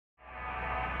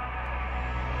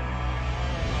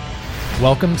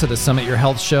Welcome to the Summit Your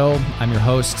Health Show. I'm your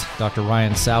host, Dr.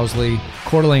 Ryan Sousley,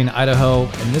 Coeur d'Alene, Idaho,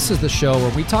 and this is the show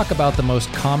where we talk about the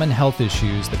most common health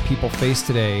issues that people face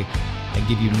today and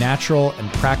give you natural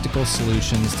and practical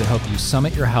solutions to help you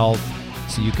summit your health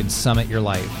so you can summit your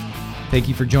life. Thank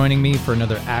you for joining me for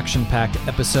another action-packed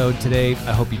episode today.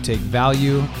 I hope you take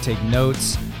value, take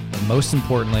notes, and most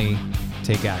importantly,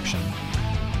 take action.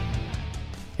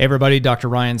 Hey everybody, Dr.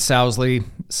 Ryan Sousley,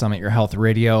 Summit Your Health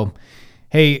Radio.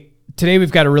 Hey, today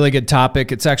we've got a really good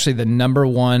topic. It's actually the number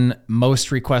one most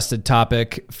requested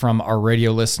topic from our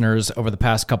radio listeners over the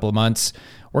past couple of months.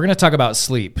 We're going to talk about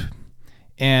sleep.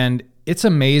 And it's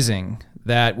amazing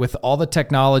that with all the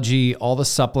technology, all the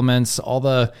supplements, all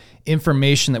the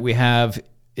information that we have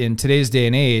in today's day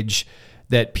and age,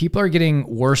 that people are getting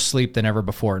worse sleep than ever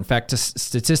before. In fact,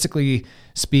 statistically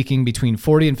speaking, between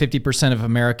 40 and 50% of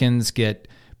Americans get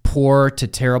poor to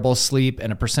terrible sleep,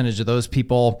 and a percentage of those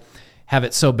people have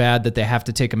it so bad that they have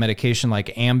to take a medication like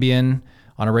Ambien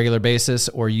on a regular basis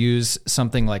or use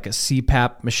something like a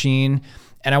CPAP machine.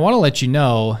 And I want to let you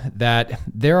know that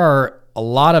there are a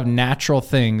lot of natural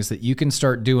things that you can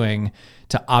start doing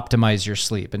to optimize your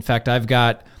sleep. In fact, I've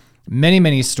got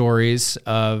many stories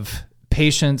of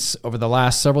patients over the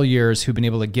last several years who've been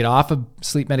able to get off of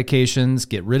sleep medications,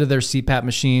 get rid of their CPAP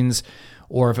machines,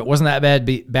 or if it wasn't that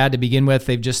bad to begin with,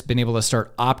 they've just been able to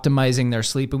start optimizing their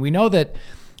sleep. And we know that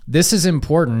this is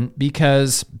important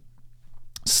because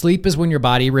sleep is when your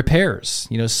body repairs.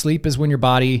 Sleep is when your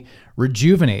body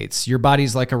rejuvenates. Your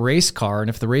body's like a race car, and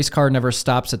if the race car never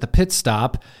stops at the pit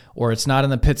stop, or it's not in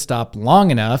the pit stop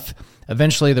long enough,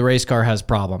 eventually the race car has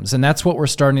problems. And that's what we're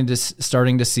starting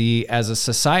to see as a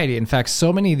society. In fact,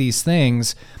 so many of these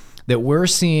things that we're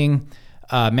seeing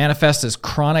manifest as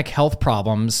chronic health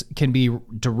problems can be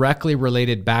directly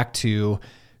related back to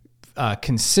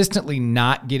consistently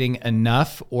not getting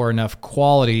enough or enough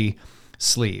quality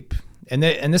sleep. And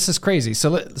this is crazy. So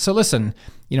listen,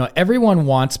 everyone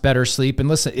wants better sleep. And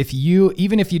listen,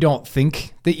 even if you don't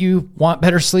think that you want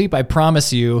better sleep, I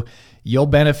promise you'll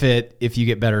benefit if you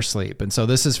get better sleep. And so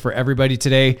this is for everybody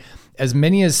today. As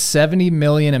many as 70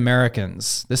 million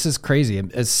Americans, this is crazy,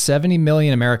 as 70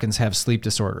 million Americans have sleep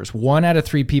disorders. 1 out of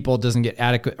 3 people don't get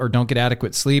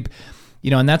adequate sleep.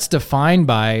 And that's defined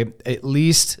by at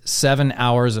least 7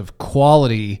 hours of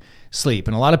quality sleep.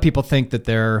 And a lot of people think that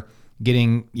they're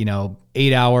getting,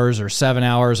 8 hours or 7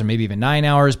 hours or maybe even 9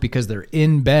 hours because they're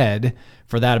in bed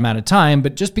for that amount of time.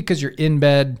 But just because you're in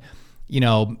bed,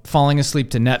 falling asleep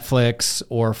to Netflix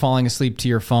or falling asleep to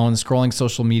your phone, scrolling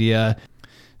social media,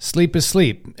 sleep is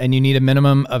sleep. And you need a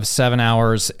minimum of 7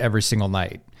 hours every single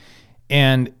night.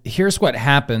 And here's what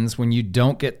happens when you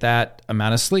don't get that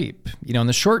amount of sleep. In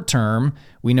the short term,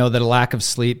 we know that a lack of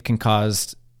sleep can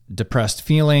cause depressed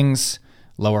feelings,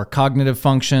 lower cognitive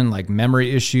function like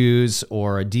memory issues,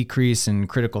 or a decrease in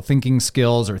critical thinking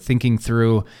skills or thinking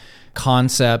through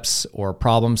concepts or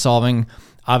problem solving.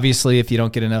 Obviously, if you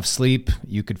don't get enough sleep,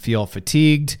 you could feel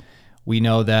fatigued. We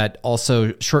know that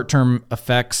also short-term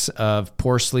effects of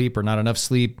poor sleep or not enough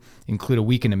sleep include a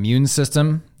weakened immune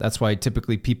system. That's why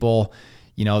typically people,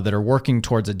 that are working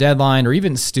towards a deadline, or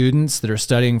even students that are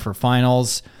studying for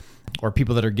finals, or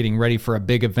people that are getting ready for a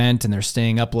big event and they're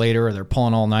staying up later or they're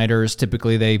pulling all-nighters,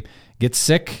 typically they get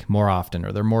sick more often,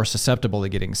 or they're more susceptible to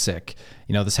getting sick.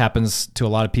 This happens to a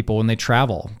lot of people when they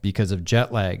travel because of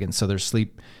jet lag, and so their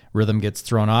sleep rhythm gets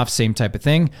thrown off, same type of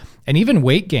thing. And even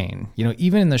weight gain,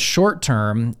 even in the short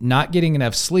term, not getting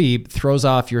enough sleep throws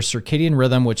off your circadian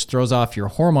rhythm, which throws off your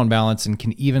hormone balance and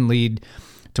can even lead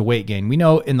to weight gain. We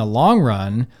know in the long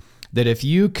run that if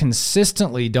you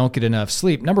consistently don't get enough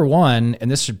sleep, number one, and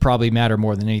this should probably matter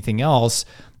more than anything else,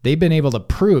 they've been able to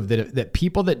prove that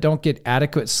people that don't get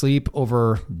adequate sleep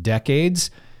over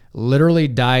decades literally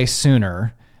die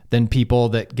sooner than people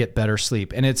that get better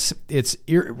sleep. And it's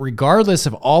regardless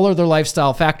of all of their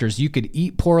lifestyle factors. You could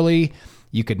eat poorly,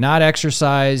 you could not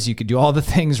exercise, you could do all the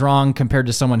things wrong compared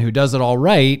to someone who does it all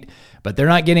right, but they're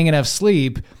not getting enough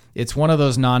sleep. It's one of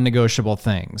those non-negotiable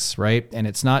things, right? And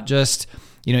it's not just,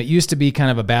 it used to be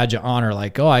kind of a badge of honor,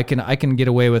 like, oh, I can get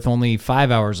away with only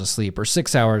 5 hours of sleep or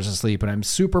 6 hours of sleep and I'm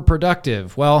super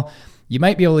productive. Well, you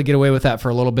might be able to get away with that for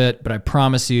a little bit, but I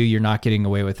promise you're not getting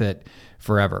away with it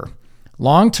forever.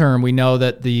 Long term, we know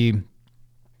that the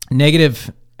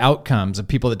negative outcomes of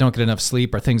people that don't get enough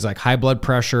sleep are things like high blood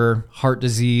pressure, heart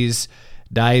disease,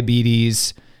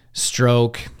 diabetes,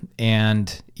 stroke,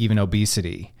 and even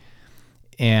obesity.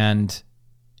 And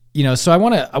so I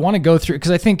want to go through, because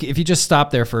I think if you just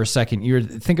stop there for a second, you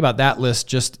think about that list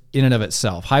just in and of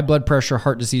itself. High blood pressure,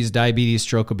 heart disease, diabetes,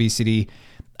 stroke, obesity.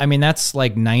 I mean, that's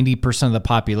like 90% of the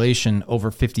population over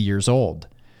 50 years old.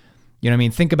 You know what I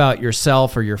mean? Think about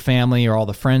yourself or your family or all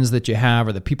the friends that you have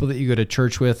or the people that you go to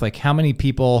church with. Like how many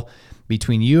people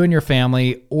between you and your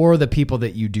family or the people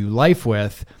that you do life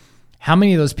with, how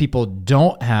many of those people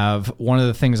don't have one of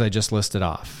the things I just listed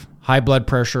off? High blood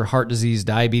pressure, heart disease,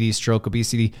 diabetes, stroke,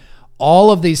 obesity.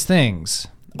 All of these things,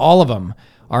 all of them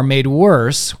are made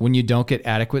worse when you don't get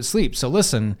adequate sleep. So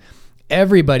listen,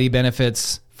 everybody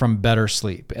benefits from better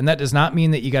sleep. And that does not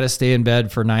mean that you got to stay in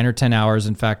bed for 9 or 10 hours.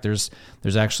 In fact, there's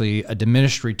actually a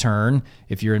diminished return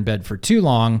if you're in bed for too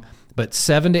long, but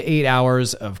 7 to 8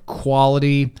 hours of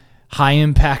quality, high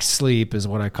impact sleep is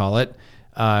what I call it.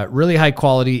 Really high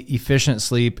quality, efficient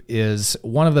sleep is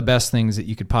one of the best things that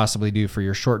you could possibly do for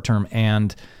your short-term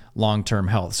and long-term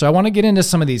health. So I want to get into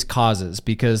some of these causes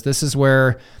because this is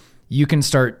where you can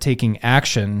start taking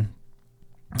action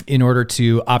in order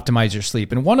to optimize your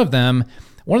sleep. And one of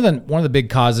the big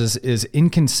causes is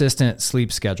inconsistent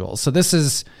sleep schedules. So this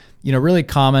is, really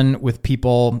common with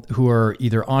people who are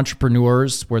either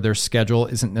entrepreneurs where their schedule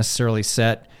isn't necessarily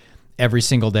set every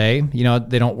single day.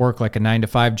 They don't work like a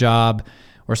 9-to-5 job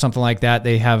or something like that.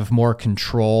 They have more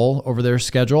control over their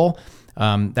schedule.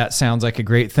 That sounds like a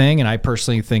great thing. And I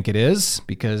personally think it is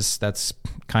because that's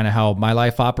kind of how my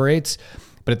life operates.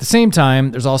 But at the same time,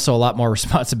 there's also a lot more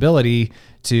responsibility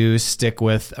to stick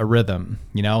with a rhythm,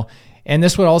 And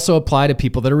this would also apply to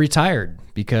people that are retired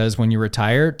because when you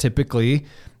retire, typically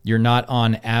you're not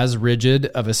on as rigid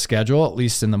of a schedule, at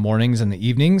least in the mornings and the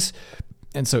evenings.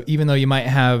 And so even though you might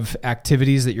have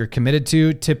activities that you're committed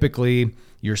to, typically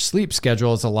your sleep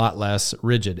schedule is a lot less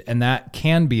rigid. And that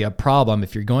can be a problem.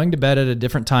 If you're going to bed at a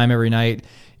different time every night,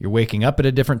 you're waking up at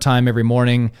a different time every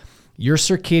morning, your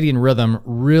circadian rhythm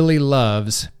really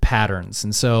loves patterns.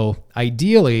 And so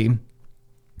ideally,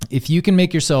 if you can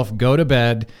make yourself go to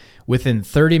bed within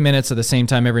 30 minutes of the same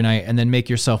time every night and then make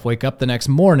yourself wake up the next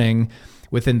morning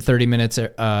within 30 minutes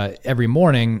every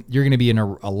morning, you're going to be in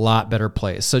a lot better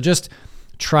place. So just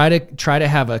try to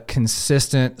have a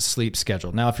consistent sleep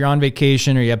schedule. Now, if you're on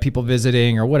vacation or you have people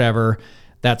visiting or whatever,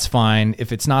 that's fine.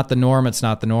 If it's not the norm, it's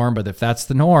not the norm. But if that's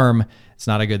the norm, it's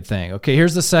not a good thing. Okay,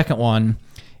 here's the second one.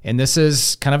 And this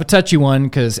is kind of a touchy one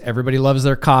because everybody loves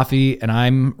their coffee and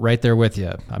I'm right there with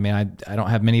you. I mean, I don't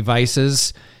have many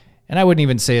vices and I wouldn't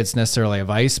even say it's necessarily a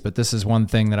vice, but this is one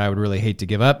thing that I would really hate to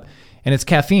give up, and it's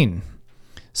caffeine.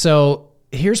 So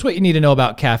here's what you need to know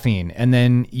about caffeine, and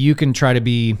then you can try to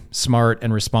be smart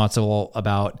and responsible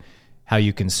about how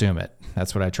you consume it.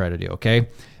 That's what I try to do, okay?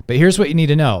 But here's what you need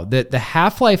to know, that the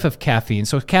half-life of caffeine,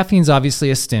 so caffeine's obviously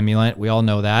a stimulant, we all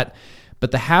know that,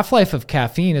 but the half-life of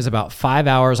caffeine is about 5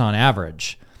 hours on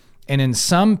average. And in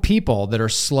some people that are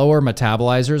slower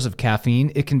metabolizers of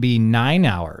caffeine, it can be 9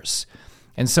 hours.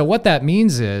 And so what that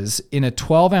means is in a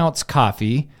 12-ounce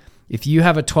coffee, if you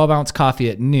have a 12-ounce coffee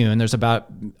at noon, there's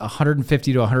about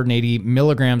 150 to 180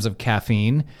 milligrams of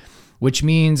caffeine, which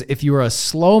means if you were a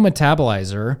slow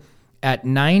metabolizer, at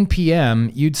 9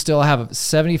 p.m., you'd still have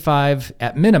 75,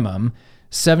 at minimum,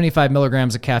 75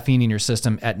 milligrams of caffeine in your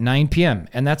system at 9 p.m.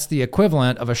 And that's the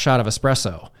equivalent of a shot of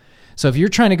espresso. So if you're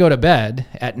trying to go to bed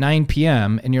at 9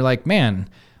 p.m. and you're like, man,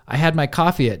 I had my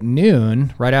coffee at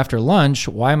noon right after lunch,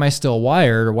 why am I still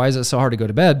wired? Or why is it so hard to go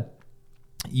to bed?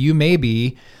 You may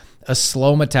be a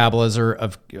slow metabolizer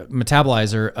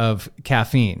of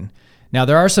caffeine. Now,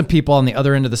 there are some people on the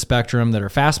other end of the spectrum that are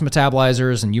fast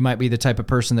metabolizers, and you might be the type of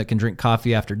person that can drink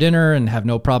coffee after dinner and have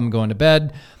no problem going to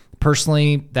bed.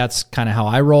 Personally, that's kind of how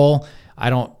I roll. I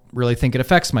don't really think it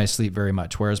affects my sleep very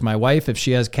much. Whereas my wife, if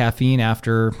she has caffeine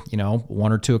after,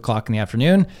 1 or 2 o'clock in the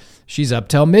afternoon, she's up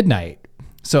till midnight.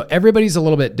 So everybody's a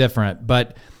little bit different,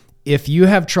 but if you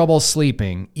have trouble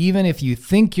sleeping, even if you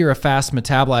think you're a fast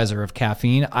metabolizer of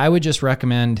caffeine, I would just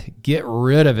recommend get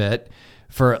rid of it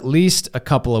for at least a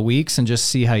couple of weeks and just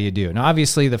see how you do. Now,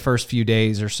 obviously, the first few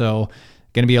days or so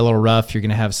going to be a little rough. You're going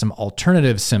to have some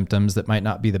alternative symptoms that might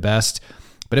not be the best,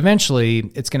 but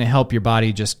eventually it's going to help your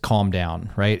body just calm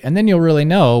down, right? And then you'll really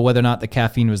know whether or not the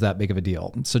caffeine was that big of a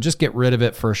deal. So just get rid of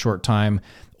it for a short time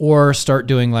or start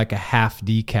doing like a half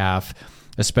decaf,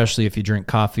 especially if you drink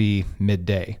coffee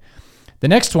midday. The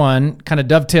next one kind of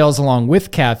dovetails along with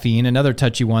caffeine, another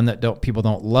touchy one that people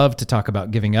don't love to talk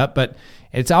about giving up, but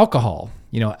it's alcohol.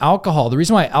 Alcohol, the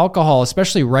reason why alcohol,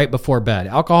 especially right before bed,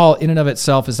 alcohol in and of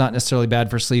itself is not necessarily bad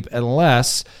for sleep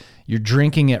unless you're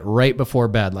drinking it right before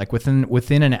bed, like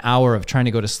within an hour of trying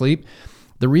to go to sleep.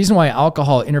 The reason why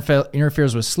alcohol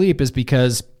interferes with sleep is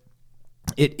because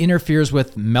it interferes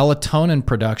with melatonin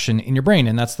production in your brain.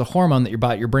 And that's the hormone that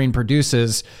your brain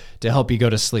produces to help you go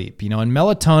to sleep. And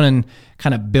melatonin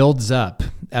kind of builds up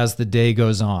as the day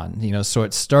goes on. So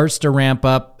it starts to ramp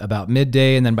up about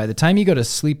midday. And then by the time you go to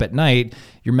sleep at night,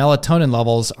 your melatonin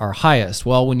levels are highest.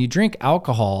 Well, when you drink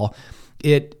alcohol,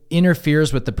 it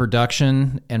interferes with the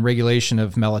production and regulation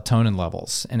of melatonin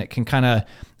levels. And it can kind of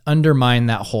undermine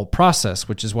that whole process,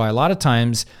 which is why a lot of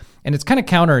times, and it's kind of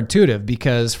counterintuitive,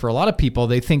 because for a lot of people,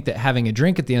 they think that having a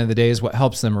drink at the end of the day is what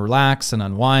helps them relax and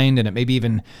unwind, and it maybe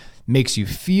even makes you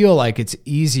feel like it's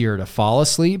easier to fall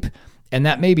asleep. And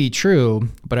that may be true,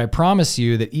 but I promise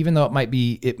you that even though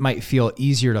it might feel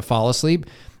easier to fall asleep,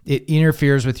 it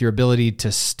interferes with your ability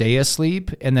to stay asleep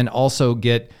and then also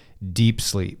get deep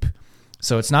sleep.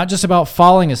 So it's not just about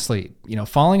falling asleep.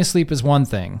 Falling asleep is one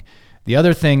thing. The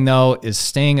other thing, though, is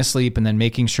staying asleep and then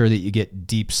making sure that you get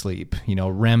deep sleep,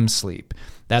 REM sleep.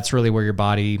 That's really where your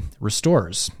body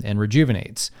restores and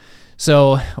rejuvenates.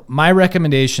 So my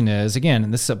recommendation is, again,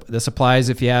 and this applies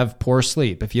if you have poor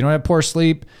sleep. If you don't have poor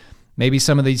sleep, maybe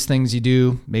some of these things you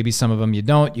do, maybe some of them you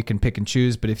don't. You can pick and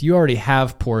choose. But if you already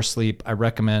have poor sleep, I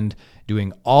recommend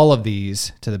doing all of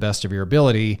these to the best of your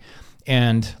ability.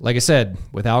 And like I said,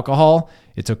 with alcohol,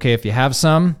 it's okay if you have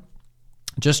some.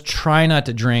 Just try not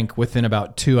to drink within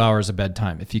about 2 hours of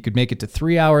bedtime. If you could make it to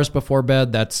 3 hours before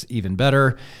bed, that's even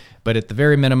better. But at the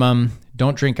very minimum,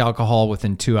 don't drink alcohol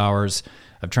within 2 hours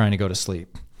of trying to go to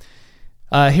sleep.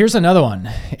 Here's another one,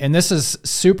 and this is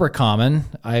super common.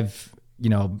 I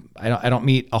don't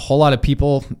meet a whole lot of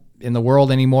people in the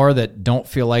world anymore that don't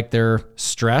feel like they're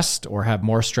stressed or have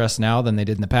more stress now than they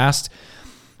did in the past.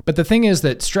 But the thing is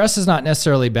that stress is not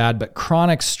necessarily bad, but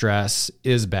chronic stress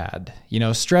is bad.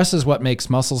 Stress is what makes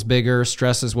muscles bigger.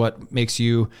 Stress is what makes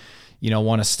you,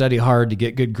 want to study hard to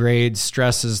get good grades.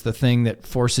 Stress is the thing that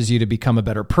forces you to become a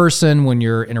better person when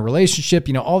you're in a relationship.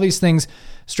 All these things.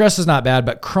 Stress is not bad,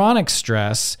 but chronic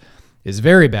stress is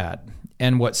very bad.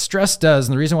 And what stress does,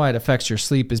 and the reason why it affects your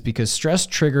sleep, is because stress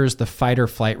triggers the fight or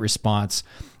flight response,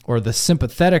 or the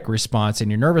sympathetic response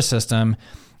in your nervous system,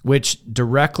 which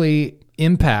directly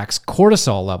impacts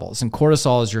cortisol levels. And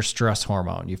cortisol is your stress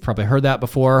hormone. You've probably heard that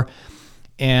before.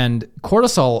 And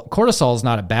cortisol is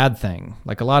not a bad thing.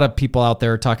 Like a lot of people out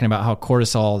there are talking about how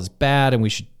cortisol is bad and we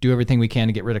should do everything we can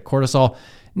to get rid of cortisol.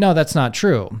 No, that's not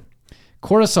true.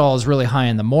 Cortisol is really high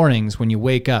in the mornings when you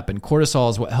wake up, and cortisol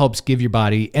is what helps give your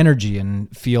body energy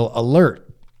and feel alert.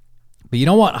 But you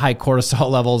don't want high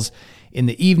cortisol levels in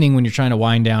the evening when you're trying to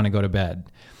wind down and go to bed.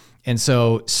 And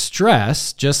so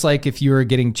stress, just like if you were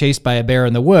getting chased by a bear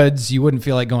in the woods, you wouldn't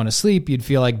feel like going to sleep. You'd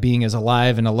feel like being as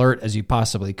alive and alert as you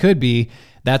possibly could be.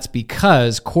 That's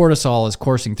because cortisol is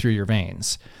coursing through your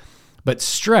veins. But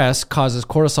stress causes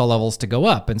cortisol levels to go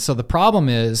up. And so the problem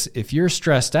is, if you're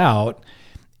stressed out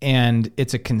and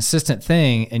it's a consistent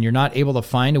thing and you're not able to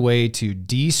find a way to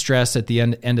de-stress at the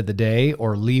end of the day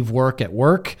or leave work at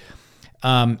work,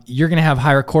 you're going to have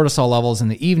higher cortisol levels in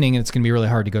the evening, and it's going to be really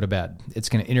hard to go to bed. It's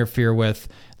going to interfere with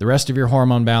the rest of your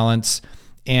hormone balance,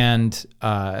 and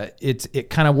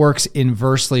it kind of works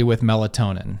inversely with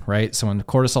melatonin, right? So when the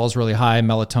cortisol is really high,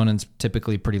 melatonin's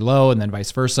typically pretty low, and then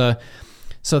vice versa.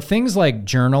 So things like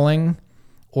journaling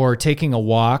or taking a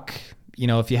walk,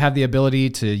 if you have the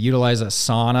ability to utilize a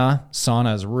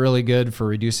sauna is really good for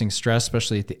reducing stress,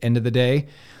 especially at the end of the day.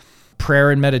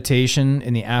 Prayer and meditation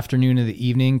in the afternoon and the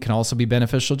evening can also be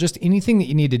beneficial. Just anything that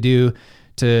you need to do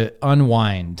to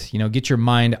unwind, get your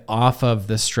mind off of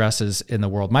the stresses in the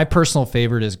world. My personal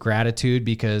favorite is gratitude,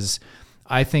 because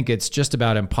I think it's just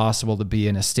about impossible to be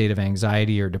in a state of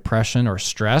anxiety or depression or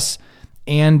stress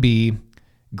and be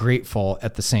grateful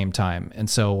at the same time. And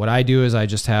so what I do is I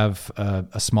just have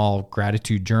a small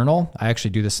gratitude journal. I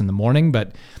actually do this in the morning,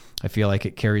 but I feel like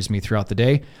it carries me throughout the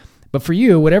day. But for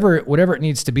you, whatever it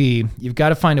needs to be, you've got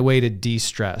to find a way to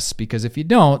de-stress, because if you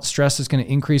don't, stress is going to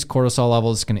increase cortisol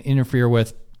levels. It's going to interfere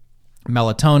with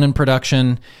melatonin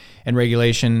production and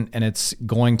regulation, and it's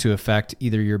going to affect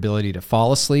either your ability to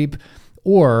fall asleep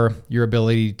or your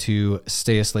ability to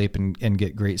stay asleep and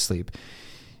get great sleep.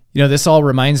 This all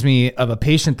reminds me of a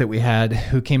patient that we had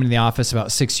who came into the office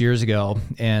about 6 years ago,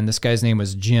 and this guy's name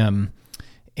was Jim.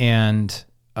 And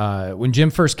when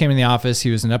Jim first came in the office, he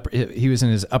was in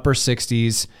his upper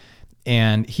 60s,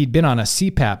 and he'd been on a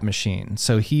CPAP machine.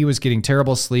 So he was getting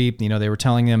terrible sleep. They were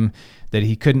telling him that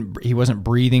he wasn't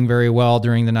breathing very well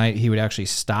during the night. He would actually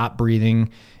stop breathing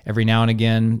every now and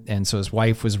again. And so his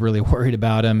wife was really worried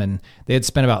about him, and they had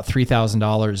spent about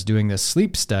 $3,000 doing this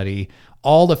sleep study,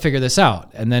 all to figure this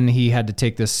out. And then he had to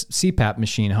take this CPAP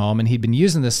machine home, and he'd been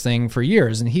using this thing for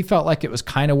years, and he felt like it was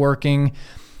kind of working,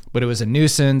 but it was a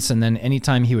nuisance. And then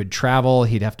anytime he would travel,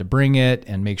 he'd have to bring it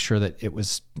and make sure that it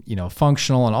was,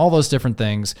 functional and all those different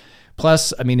things.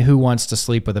 Plus, who wants to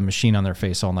sleep with a machine on their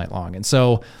face all night long? And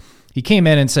so he came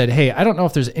in and said, hey, I don't know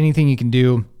if there's anything you can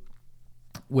do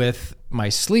with my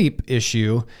sleep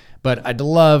issue, but I'd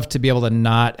love to be able to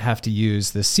not have to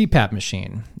use the CPAP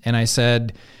machine. And I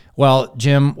said, well,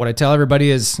 Jim, what I tell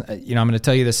everybody is, I'm going to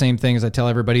tell you the same thing as I tell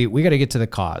everybody. We got to get to the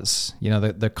cause.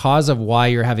 The cause of why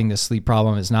you're having this sleep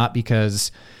problem is not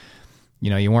because,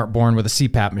 you weren't born with a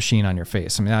CPAP machine on your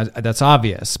face. That's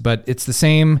obvious, but it's the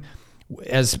same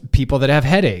as people that have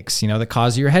headaches. The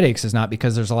cause of your headaches is not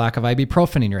because there's a lack of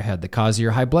ibuprofen in your head. The cause of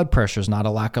your high blood pressure is not a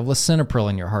lack of lisinopril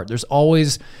in your heart. There's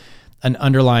always an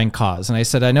underlying cause. And I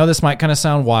said, I know this might kind of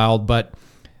sound wild, but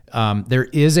there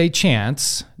is a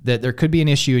chance that there could be an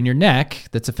issue in your neck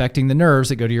that's affecting the nerves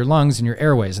that go to your lungs and your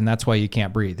airways. And that's why you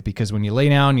can't breathe, because when you lay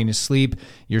down and you sleep,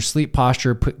 your sleep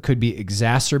posture could be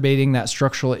exacerbating that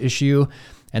structural issue.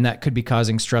 And that could be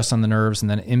causing stress on the nerves and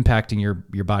then impacting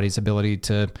your body's ability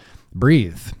to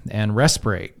breathe and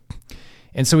respirate.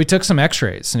 And so we took some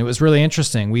x-rays, and it was really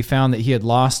interesting. We found that he had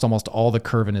lost almost all the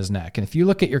curve in his neck. And if you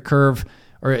look at your curve,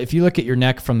 or if you look at your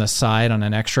neck from the side on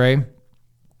an x-ray,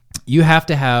 you have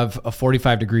to have a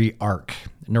 45-degree arc.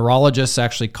 Neurologists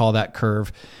actually call that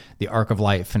curve the arc of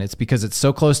life. And it's because it's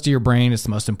so close to your brain. It's the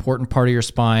most important part of your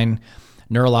spine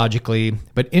neurologically.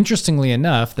 But interestingly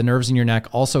enough, the nerves in your neck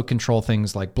also control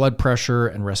things like blood pressure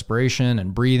and respiration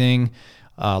and breathing,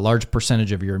 a large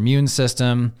percentage of your immune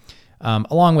system,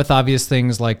 along with obvious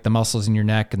things like the muscles in your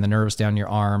neck and the nerves down your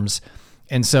arms.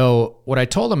 And so what I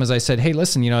told him is I said, hey,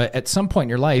 listen, at some point in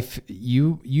your life,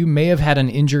 you may have had an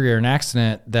injury or an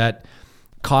accident that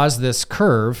caused this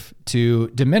curve to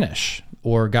diminish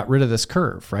or got rid of this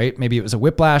curve, right? Maybe it was a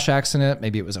whiplash accident.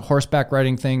 Maybe it was a horseback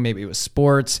riding thing. Maybe it was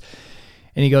sports.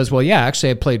 And he goes, well, yeah,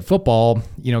 actually I played football,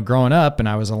 growing up, and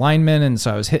I was a lineman. And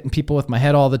so I was hitting people with my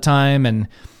head all the time. And,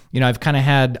 I've kind of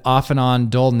had off and on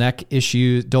dull neck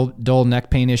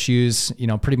pain issues,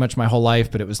 pretty much my whole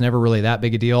life, but it was never really that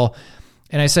big a deal.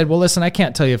 And I said, well, listen, I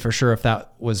can't tell you for sure if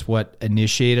that was what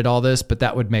initiated all this, but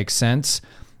that would make sense.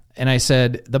 And I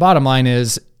said, the bottom line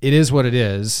is, it is what it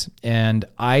is. And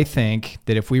I think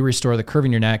that if we restore the curve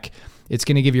in your neck, it's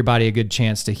going to give your body a good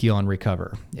chance to heal and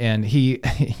recover. And he,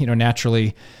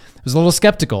 naturally was a little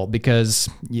skeptical, because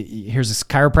here's this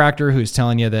chiropractor who's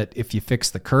telling you that if you fix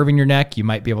the curve in your neck, you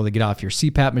might be able to get off your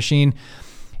CPAP machine.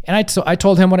 And I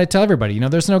told him what I tell everybody,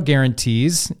 there's no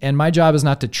guarantees. And my job is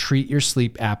not to treat your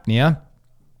sleep apnea.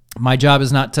 My job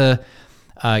is not to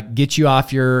get you off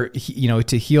to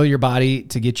heal your body,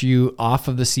 to get you off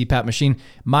of the CPAP machine.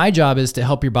 My job is to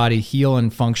help your body heal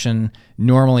and function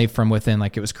normally from within,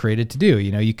 like it was created to do.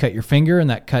 You cut your finger and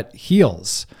that cut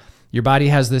heals. Your body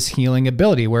has this healing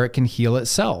ability where it can heal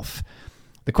itself.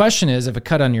 The question is, if a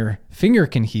cut on your finger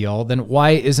can heal, then why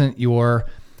isn't your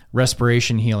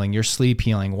respiration healing, your sleep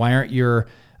healing? Why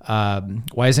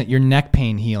isn't your neck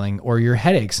pain healing or your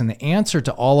headaches? And the answer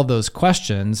to all of those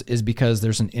questions is because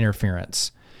there's an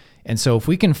interference. And so if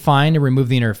we can find and remove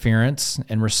the interference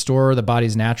and restore the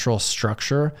body's natural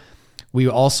structure, we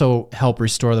also help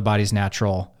restore the body's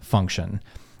natural function.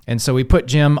 And so we put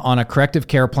Jim on a corrective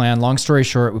care plan. Long story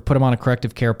short, we put him on a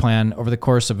corrective care plan over the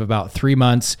course of about 3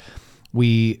 months.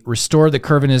 We restored the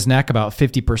curve in his neck about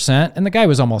 50%, and the guy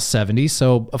was almost 70.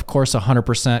 So of course,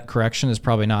 100% correction is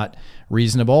probably not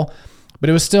reasonable,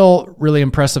 but it was still really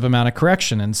impressive amount of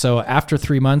correction. And so after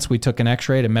 3 months, we took an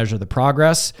x-ray to measure the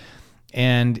progress,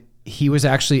 and he was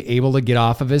actually able to get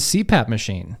off of his CPAP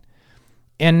machine.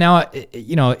 And now,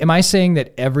 am I saying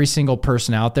that every single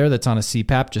person out there that's on a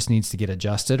CPAP just needs to get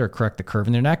adjusted or correct the curve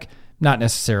in their neck? Not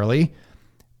necessarily,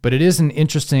 but it is an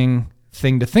interesting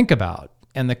thing to think about.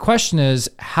 And the question is,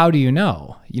 how do you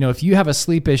know? If you have a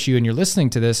sleep issue and you're listening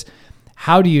to this,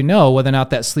 how do you know whether or not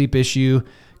that sleep issue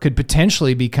could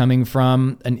potentially be coming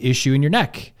from an issue in your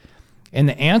neck? And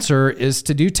the answer is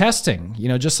to do testing.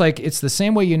 Just like it's the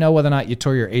same way whether or not you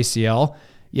tore your ACL.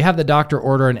 You have the doctor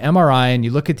order an MRI and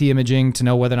you look at the imaging to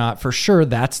know whether or not for sure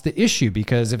that's the issue,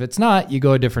 because if it's not, you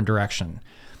go a different direction.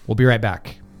 We'll be right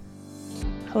back.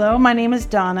 Hello, my name is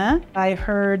Donna. I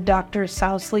heard Dr.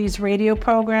 Sousley's radio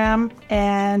program,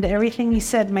 and everything he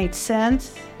said made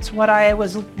sense. It's what I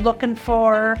was looking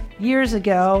for years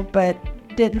ago, but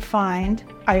didn't find.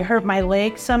 I hurt my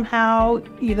leg somehow,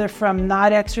 either from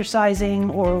not exercising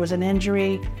or it was an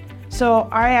injury. So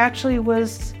I actually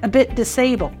was a bit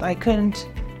disabled. I couldn't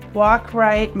walk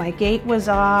right, my gait was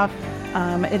off.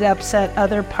 It upset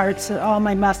other parts. All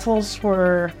my muscles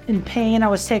were in pain. I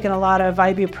was taking a lot of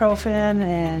ibuprofen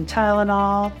and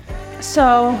Tylenol.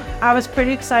 So I was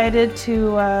pretty excited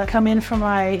to come in for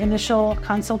my initial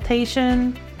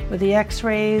consultation with the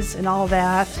x-rays and all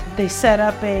that. They set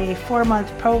up a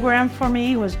 4-month program for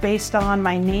me. It was based on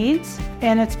my needs,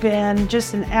 and it's been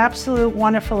just an absolute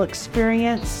wonderful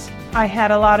experience. I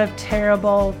had a lot of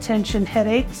terrible tension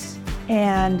headaches,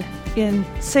 and in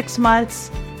 6 months,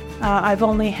 I've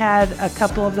only had a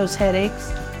couple of those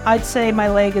headaches. I'd say my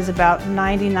leg is about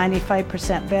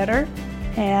 90-95% better.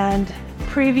 And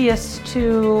previous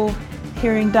to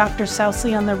hearing Dr.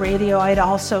 Sousley on the radio, I'd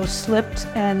also slipped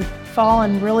and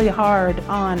fallen really hard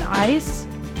on ice.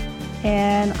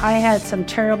 And I had some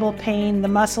terrible pain, the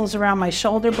muscles around my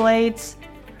shoulder blades,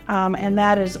 and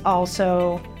that is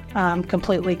also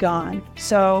completely gone.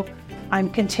 So I'm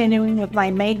continuing with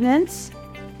my maintenance,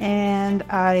 and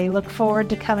I look forward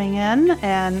to coming in,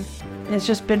 and it's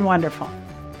just been wonderful.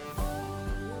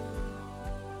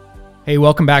 Hey,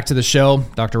 welcome back to the show.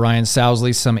 Dr. Ryan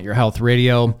Sousley, Summit Your Health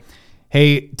Radio.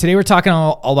 Hey, today we're talking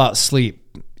all about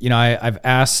sleep. You know, I've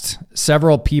asked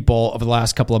several people over the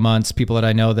last couple of months, people that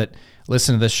I know that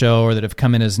listen to the show or that have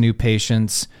come in as new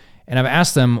patients, and I've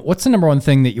asked them, what's the number one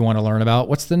thing that you want to learn about?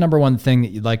 What's the number one thing that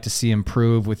you'd like to see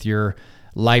improve with your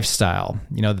lifestyle?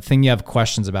 You know, the thing you have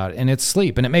questions about, and it's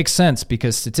sleep. And it makes sense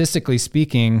because statistically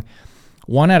speaking,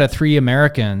 1 out of 3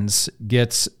 Americans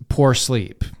gets poor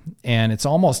sleep. And it's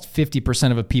almost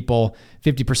 50% of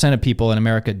people in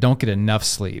America don't get enough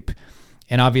sleep.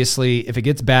 And obviously, if it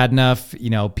gets bad enough,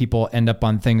 you know, people end up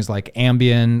on things like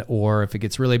Ambien, or if it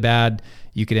gets really bad,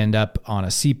 you could end up on a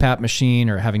CPAP machine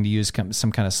or having to use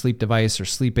some kind of sleep device or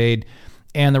sleep aid.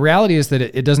 And the reality is that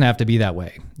it doesn't have to be that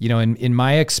way. You know, in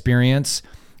my experience,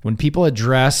 when people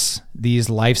address these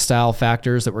lifestyle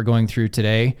factors that we're going through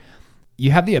today, you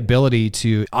have the ability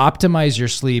to optimize your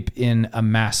sleep in a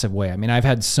massive way. I mean, I've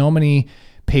had so many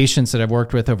patients that I've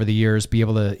worked with over the years be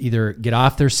able to either get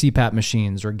off their CPAP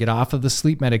machines or get off of the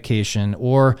sleep medication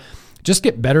or just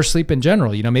get better sleep in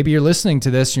general. You know, maybe you're listening to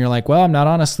this and you're like, well, I'm not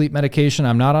on a sleep medication,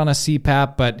 I'm not on a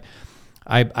CPAP, but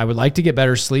I would like to get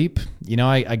better sleep. You know,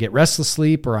 I get restless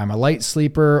sleep, or I'm a light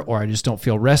sleeper, or I just don't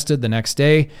feel rested the next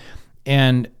day.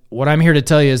 And what I'm here to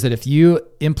tell you is that if you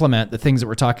implement the things that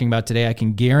we're talking about today, I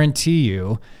can guarantee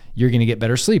you're going to get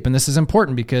better sleep. And this is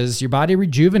important because your body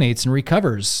rejuvenates and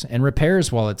recovers and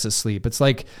repairs while it's asleep. It's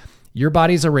like your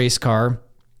body's a race car,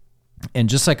 and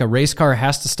just like a race car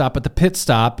has to stop at the pit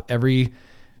stop every,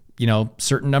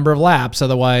 certain number of laps,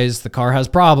 otherwise the car has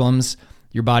problems,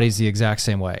 your body's the exact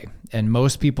same way. And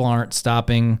most people aren't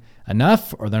stopping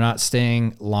enough, or they're not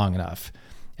staying long enough.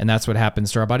 And that's what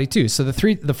happens to our body too. So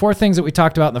the 4 things that we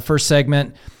talked about in the first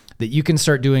segment that you can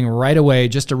start doing right away,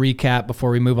 just to recap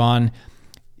before we move on: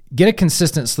 get a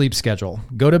consistent sleep schedule.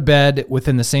 Go to bed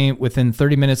within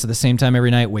 30 minutes at the same time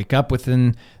every night. Wake up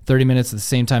within 30 minutes at the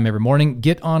same time every morning.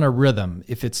 Get on a rhythm.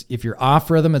 If you're off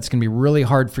rhythm, it's going to be really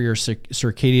hard for your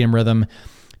circadian rhythm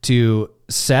to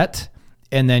set,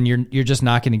 and then you're just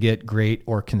not going to get great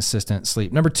or consistent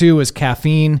sleep. Number 2 is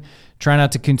caffeine. Try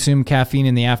not to consume caffeine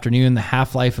in the afternoon. The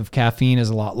half-life of caffeine is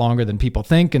a lot longer than people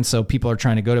think, and so people are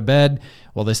trying to go to bed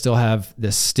while they still have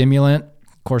this stimulant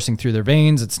coursing through their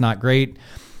veins. It's not great.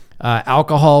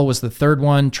 Alcohol was the 3rd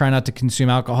one. Try not to consume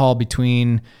alcohol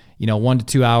between 1 to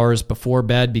 2 hours before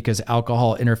bed, because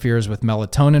alcohol interferes with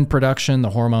melatonin production, the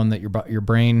hormone that your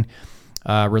brain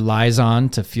relies on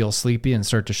to feel sleepy and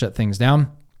start to shut things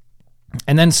down.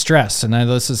 And then stress. And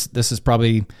this is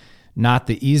probably not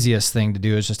the easiest thing to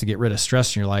do, is just to get rid of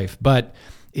stress in your life. But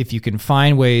if you can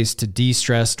find ways to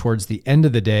de-stress towards the end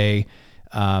of the day,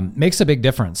 makes a big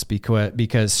difference,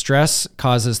 because stress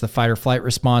causes the fight or flight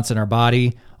response in our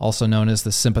body, also known as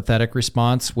the sympathetic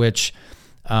response, which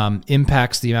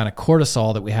impacts the amount of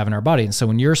cortisol that we have in our body. And so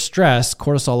when you're stressed,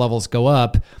 cortisol levels go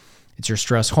up. It's your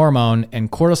stress hormone,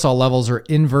 and cortisol levels are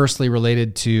inversely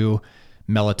related to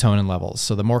melatonin levels.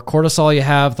 So the more cortisol you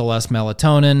have, the less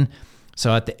melatonin.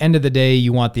 So at the end of the day,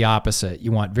 you want the opposite.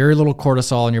 You want very little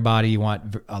cortisol in your body. You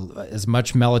want as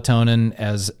much melatonin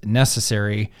as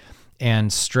necessary,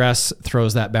 and stress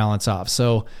throws that balance off.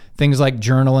 So things like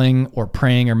journaling or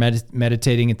praying or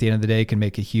meditating at the end of the day can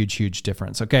make a huge, huge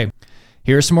difference. Okay,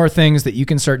 here are some more things that you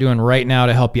can start doing right now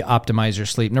to help you optimize your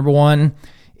sleep. Number 1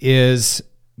 is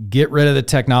get rid of the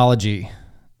technology.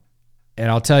 And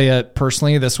I'll tell you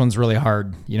personally, this one's really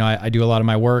hard. I do a lot of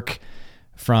my work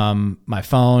from my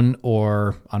phone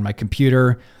or on my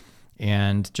computer.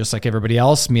 And just like everybody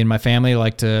else, me and my family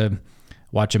like to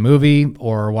watch a movie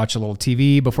or watch a little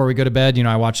TV before we go to bed.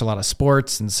 I watch a lot of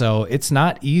sports. And so it's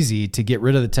not easy to get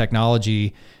rid of the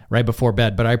technology right before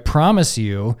bed. But I promise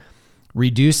you,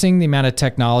 reducing the amount of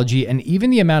technology and even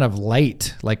the amount of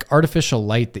light, like artificial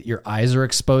light that your eyes are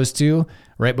exposed to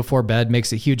right before bed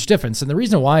makes a huge difference. And the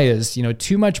reason why is,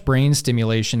 too much brain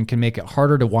stimulation can make it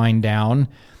harder to wind down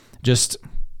just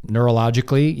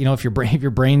neurologically. If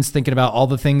your brain's thinking about all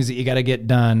the things that you got to get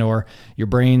done, or your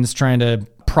brain's trying to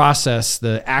process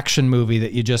the action movie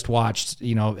that you just watched,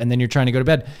 and then you're trying to go to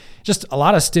bed, just a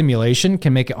lot of stimulation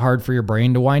can make it hard for your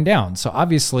brain to wind down. So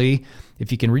obviously,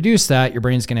 if you can reduce that, your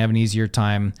brain's going to have an easier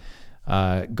time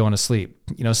going to sleep.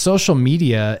 Social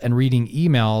media and reading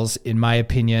emails, in my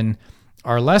opinion,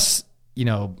 are less,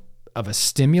 of a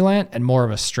stimulant and more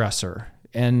of a stressor.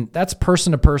 And that's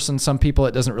person to person. Some people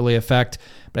it doesn't really affect,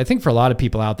 but I think for a lot of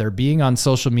people out there, being on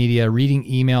social media, reading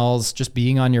emails, just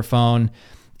being on your phone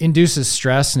induces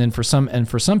stress, and then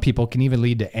for some people can even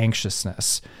lead to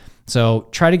anxiousness. So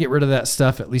try to get rid of that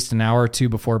stuff at least an hour or two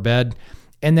before bed.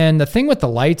 And then the thing with the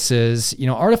lights is,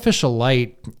 artificial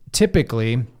light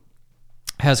typically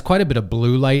has quite a bit of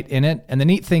blue light in it. And the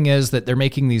neat thing is that they're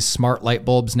making these smart light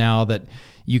bulbs now that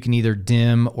you can either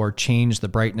dim or change the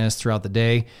brightness throughout the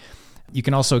day. You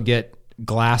can also get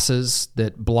glasses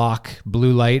that block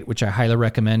blue light, which I highly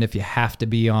recommend if you have to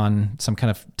be on some kind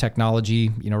of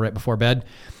technology, right before bed.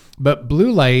 But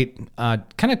blue light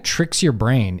kind of tricks your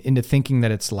brain into thinking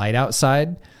that it's light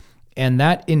outside, and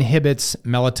that inhibits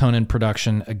melatonin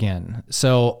production again.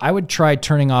 So I would try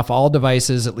turning off all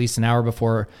devices at least an hour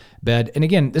before bed. And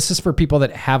again, this is for people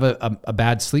that have a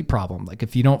bad sleep problem. Like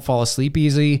if you don't fall asleep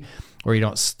easy, or you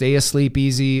don't stay asleep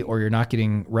easy, or you're not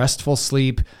getting restful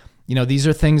sleep, these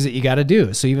are things that you got to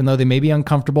do. So even though they may be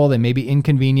uncomfortable, they may be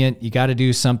inconvenient, you got to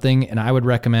do something. And I would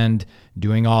recommend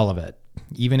doing all of it,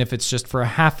 even if it's just for a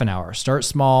half an hour. Start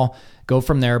small, go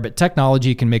from there, but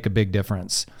technology can make a big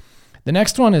difference. The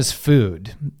next one is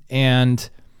food. And,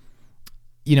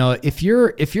 if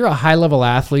you're a high level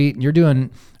athlete and you're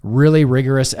doing really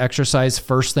rigorous exercise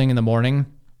first thing in the morning,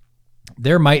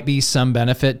 there might be some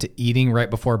benefit to eating right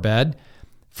before bed.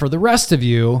 For the rest of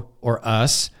you or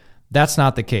us, that's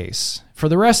not the case. For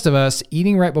the rest of us,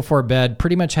 eating right before bed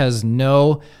pretty much has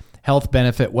no health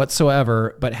benefit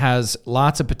whatsoever, but has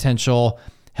lots of potential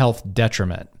health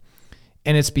detriment.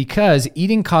 And it's because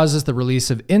eating causes the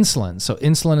release of insulin. So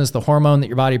insulin is the hormone that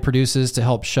your body produces to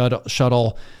help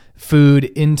shuttle food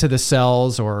into the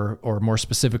cells, or more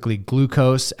specifically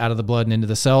glucose out of the blood and into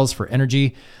the cells for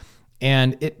energy.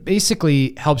 And it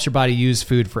basically helps your body use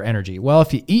food for energy. Well,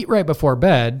 if you eat right before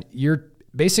bed, you're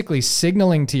basically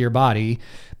signaling to your body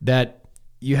that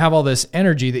you have all this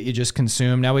energy that you just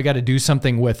consumed. Now we got to do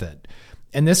something with it.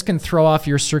 And this can throw off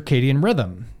your circadian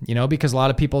rhythm, because a lot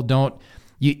of people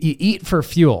you eat for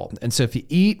fuel. And so if you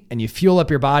eat and you fuel up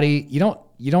your body, you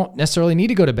don't necessarily need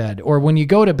to go to bed. Or when you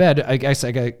go to bed, I guess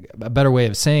I got a better way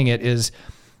of saying it is,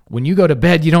 when you go to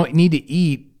bed, you don't need to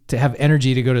eat to have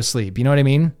energy to go to sleep. You know what I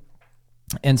mean?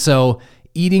 And so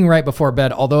eating right before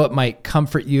bed, although it might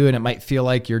comfort you and it might feel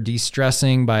like you're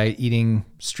de-stressing by eating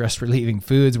stress-relieving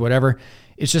foods, whatever,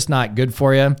 it's just not good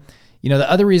for you. The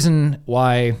other reason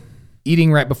why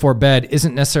eating right before bed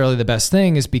isn't necessarily the best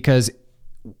thing is because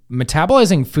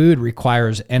metabolizing food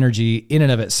requires energy in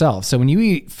and of itself. So when you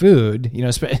eat food,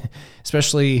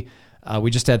 especially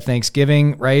we just had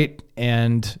Thanksgiving, right?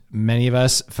 And many of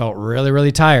us felt really,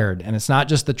 really tired. And it's not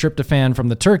just the tryptophan from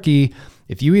the turkey.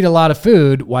 If you eat a lot of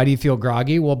food, why do you feel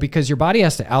groggy? Well, because your body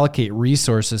has to allocate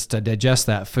resources to digest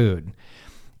that food.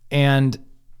 And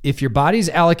if your body's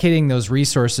allocating those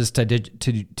resources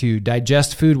to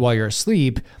digest food while you're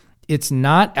asleep, it's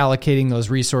not allocating those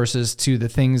resources to the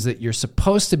things that you're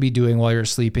supposed to be doing while you're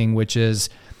sleeping, which is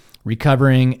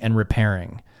recovering and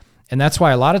repairing. And that's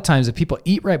why a lot of times if people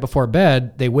eat right before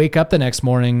bed, they wake up the next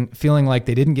morning feeling like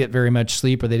they didn't get very much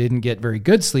sleep, or they didn't get very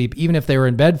good sleep, even if they were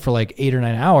in bed for like 8 or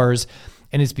 9 hours.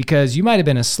 And it's because you might have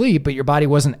been asleep, but your body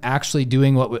wasn't actually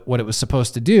doing what it was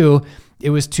supposed to do. It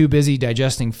was too busy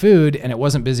digesting food, and it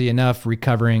wasn't busy enough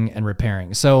recovering and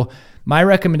repairing. So my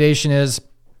recommendation is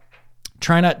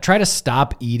try to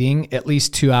stop eating at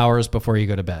least 2 hours before you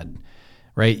go to bed,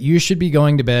 right? You should be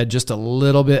going to bed just a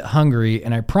little bit hungry,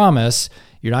 and I promise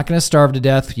you're not going to starve to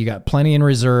death. You got plenty in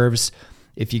reserves.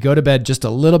 If you go to bed just a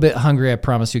little bit hungry, I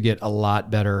promise you get a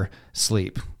lot better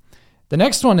sleep. The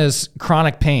next one is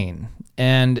chronic pain.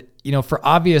 And, for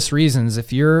obvious reasons,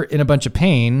 if you're in a bunch of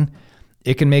pain,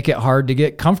 it can make it hard to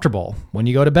get comfortable when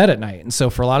you go to bed at night. And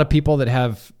so for a lot of people that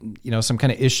have, some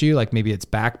kind of issue, like maybe it's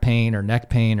back pain or neck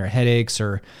pain or headaches,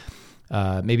 or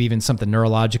maybe even something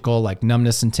neurological like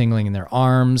numbness and tingling in their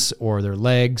arms or their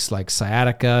legs, like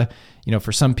sciatica.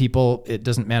 For some people, it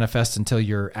doesn't manifest until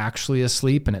you're actually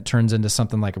asleep, and it turns into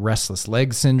something like restless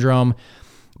leg syndrome.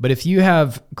 But if you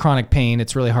have chronic pain,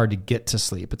 it's really hard to get to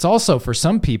sleep. It's also, for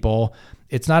some people,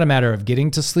 it's not a matter of getting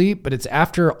to sleep, but it's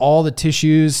after all the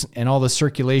tissues and all the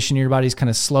circulation in your body's kind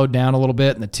of slowed down a little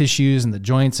bit, and the tissues and the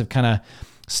joints have kind of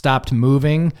stopped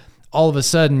moving. All of a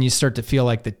sudden, you start to feel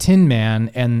like the Tin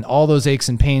Man, and all those aches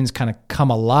and pains kind of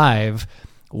come alive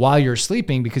while you're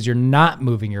sleeping because you're not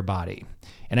moving your body.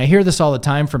 And I hear this all the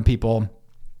time from people.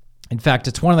 In fact,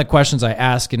 it's one of the questions I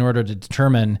ask in order to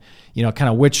determine, kind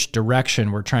of which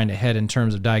direction we're trying to head in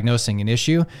terms of diagnosing an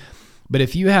issue. But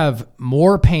if you have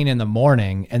more pain in the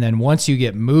morning, and then once you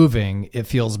get moving, it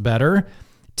feels better,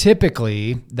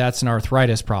 typically that's an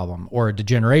arthritis problem or a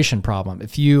degeneration problem.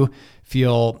 If you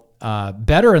feel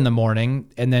better in the morning,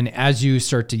 and then as you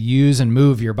start to use and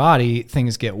move your body,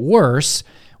 things get worse,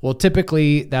 well,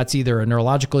 typically that's either a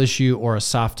neurological issue or a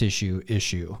soft tissue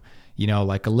issue,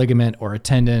 like a ligament or a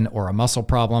tendon or a muscle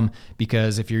problem,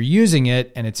 because if you're using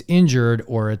it and it's injured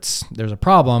or there's a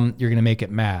problem, you're going to make it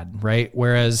mad, right?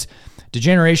 Whereas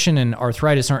degeneration and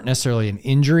arthritis aren't necessarily an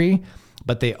injury,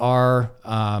 but they are,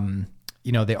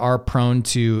 they are prone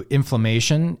to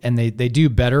inflammation, and they do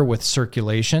better with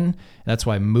circulation. That's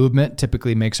why movement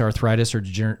typically makes arthritis or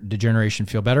degeneration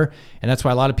feel better. And that's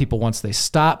why a lot of people, once they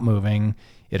stop moving,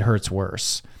 it hurts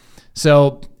worse.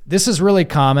 So this is really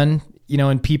common,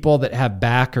 in people that have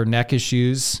back or neck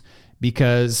issues,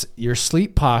 because your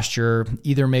sleep posture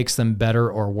either makes them better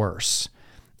or worse.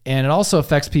 And it also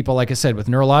affects people, like I said, with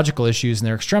neurological issues in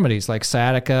their extremities, like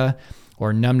sciatica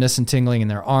or numbness and tingling in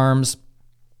their arms,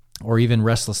 or even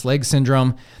restless leg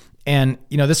syndrome. And,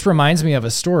 this reminds me of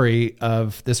a story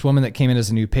of this woman that came in as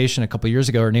a new patient a couple of years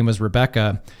ago. Her name was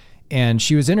Rebecca, and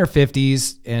she was in her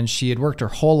 50s, and she had worked her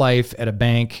whole life at a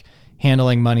bank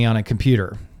handling money on a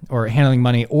computer, or handling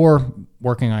money or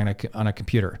working on a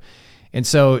computer. And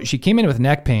so she came in with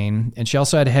neck pain, and she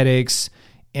also had headaches,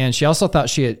 and she also thought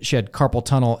she had carpal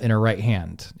tunnel in her right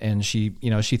hand. And she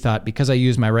thought, because I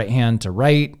use my right hand to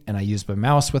write and I use my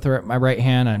mouse with my right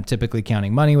hand, I'm typically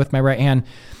counting money with my right hand,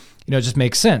 it just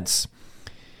makes sense.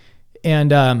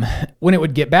 And when it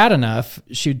would get bad enough,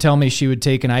 she would tell me she would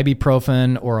take an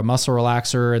ibuprofen or a muscle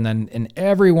relaxer, and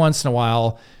every once in a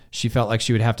while, she felt like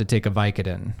she would have to take a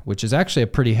Vicodin, which is actually a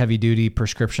pretty heavy-duty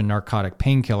prescription narcotic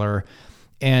painkiller.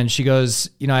 And she goes,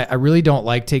 I really don't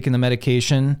like taking the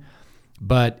medication,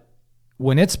 but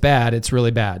when it's bad, it's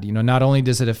really bad. Not only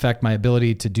does it affect my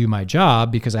ability to do my job,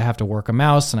 because I have to work a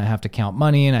mouse and I have to count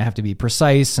money and I have to be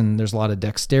precise, and there's a lot of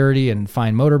dexterity and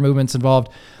fine motor movements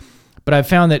involved, but I've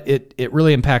found that it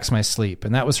really impacts my sleep.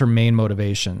 And that was her main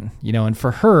motivation, and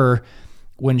for her,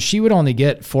 when she would only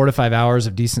get 4 to 5 hours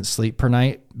of decent sleep per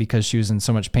night because she was in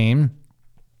so much pain,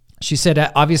 she said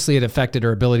obviously it affected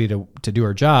her ability to do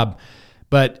her job.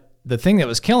 But the thing that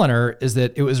was killing her is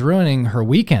that it was ruining her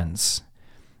weekends.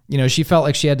 She felt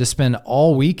like she had to spend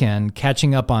all weekend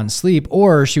catching up on sleep,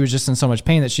 or she was just in so much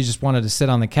pain that she just wanted to sit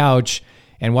on the couch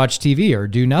and watch TV or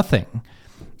do nothing.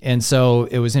 And so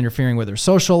it was interfering with her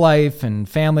social life and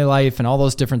family life and all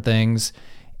those different things.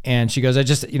 And she goes,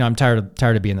 I'm tired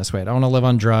of being this way. I don't want to live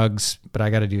on drugs, but I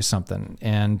got to do something.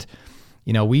 And,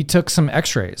 we took some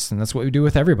x-rays, and that's what we do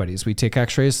with everybody, is we take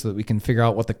x-rays so that we can figure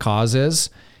out what the cause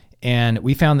is. And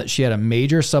we found that she had a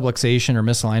major subluxation or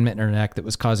misalignment in her neck that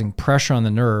was causing pressure on the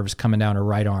nerves coming down her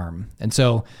right arm. And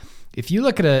so if you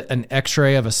look at an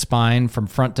x-ray of a spine from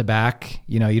front to back,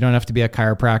 you don't have to be a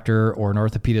chiropractor or an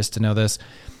orthopedist to know this,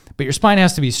 but your spine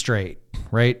has to be straight,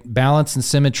 right? Balance and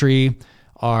symmetry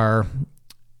are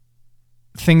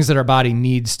things that our body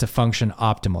needs to function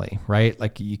optimally, right?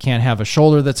 Like you can't have a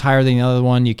shoulder that's higher than the other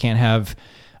one. You can't have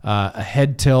a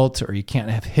head tilt, or you can't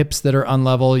have hips that are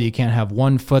unlevel. You can't have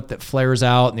one foot that flares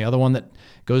out and the other one that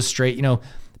goes straight.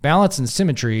 Balance and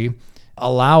symmetry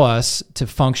allow us to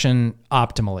function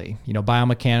optimally,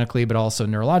 biomechanically, but also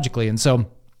neurologically. And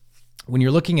so when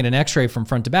you're looking at an x-ray from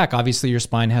front to back, obviously your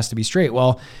spine has to be straight.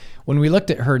 Well, when we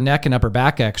looked at her neck and upper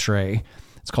back x-ray,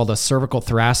 it's called a cervical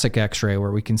thoracic x-ray,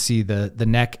 where we can see the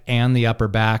neck and the upper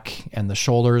back and the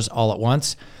shoulders all at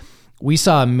once. We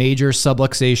saw a major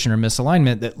subluxation or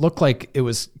misalignment that looked like it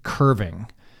was curving.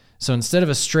 So instead of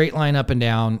a straight line up and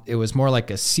down, it was more like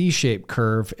a C-shaped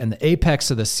curve, and the apex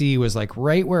of the C was like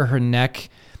right where her neck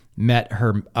met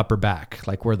her upper back,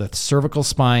 like where the cervical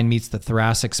spine meets the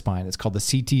thoracic spine. It's called the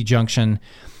CT junction.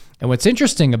 And what's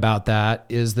interesting about that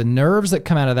is the nerves that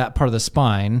come out of that part of the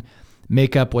spine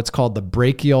make up what's called the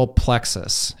brachial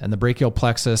plexus. And the brachial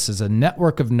plexus is a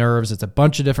network of nerves. It's a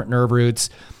bunch of different nerve roots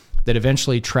that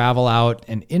eventually travel out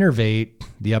and innervate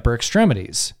the upper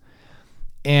extremities.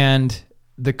 And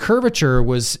the curvature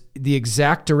was the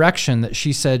exact direction that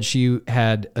she said she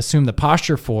had assumed the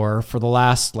posture for the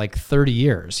last like 30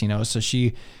 years, So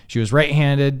she She was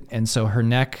right-handed, and so her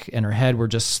neck and her head were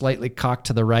just slightly cocked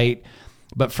to the right,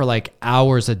 but for like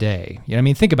hours a day. You know what I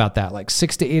mean? Think about that, like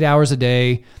 6 to 8 hours a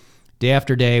day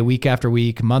after day, week after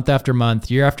week, month after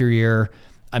month, year after year.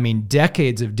 I mean,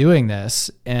 decades of doing this.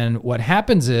 And what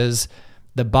happens is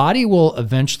the body will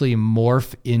eventually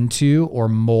morph into or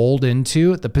mold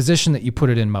into the position that you put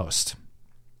it in most.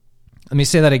 Let me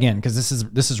say that again, because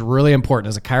this is really important.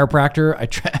 As a chiropractor,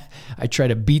 I try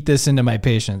to beat this into my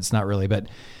patients. Not really, but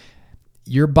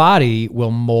your body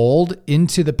will mold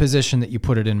into the position that you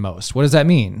put it in most. What does that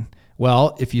mean?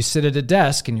 Well, if you sit at a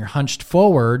desk and you're hunched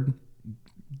forward,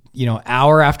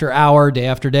 hour after hour, day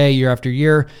after day, year after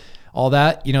year, all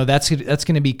that, that's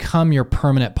going to become your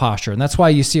permanent posture. And that's why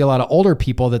you see a lot of older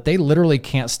people that they literally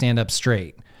can't stand up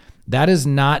straight. That is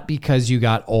not because you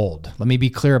got old. Let me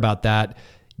be clear about that.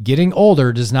 Getting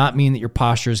older does not mean that your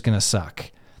posture is going to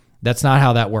suck. That's not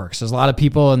how that works. There's a lot of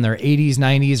people in their 80s,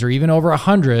 90s, or even over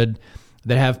 100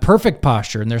 that have perfect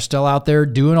posture, and they're still out there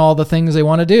doing all the things they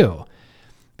want to do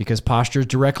because posture is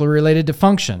directly related to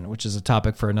function, which is a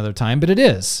topic for another time, but it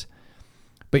is.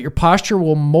 But your posture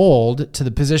will mold to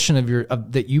the position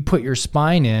that you put your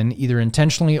spine in, either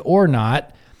intentionally or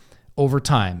not, over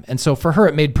time. And so for her,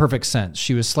 it made perfect sense.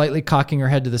 She was slightly cocking her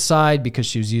head to the side because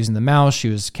she was using the mouse. She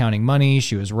was counting money.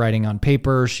 She was writing on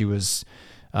paper. She was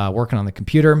working on the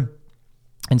computer.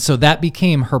 And so that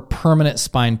became her permanent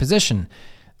spine position.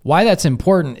 Why that's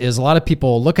important is a lot of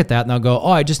people look at that and they'll go,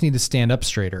 oh, I just need to stand up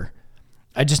straighter.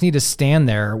 I just need to stand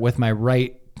there with my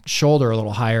right shoulder a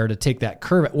little higher to take that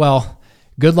curve. Well,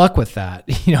 good luck with that.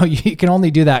 You can only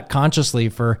do that consciously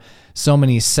for so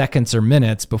many seconds or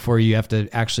minutes before you have to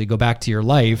actually go back to your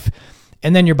life.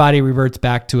 And then your body reverts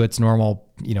back to its normal,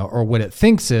 or what it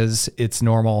thinks is its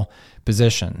normal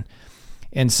position.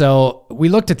 And so we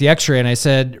looked at the x-ray and I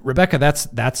said, Rebecca,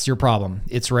 that's your problem.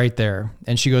 It's right there.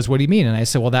 And she goes, what do you mean? And I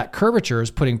said, well, that curvature is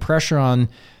putting pressure on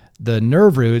the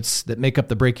nerve roots that make up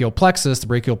the brachial plexus. The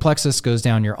brachial plexus goes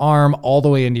down your arm all the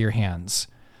way into your hands.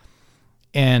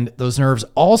 And those nerves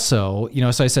also,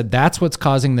 so I said, that's what's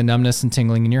causing the numbness and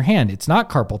tingling in your hand. It's not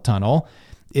carpal tunnel.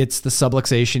 It's the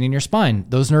subluxation in your spine.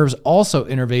 Those nerves also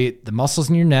innervate the muscles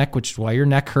in your neck, which is why your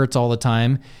neck hurts all the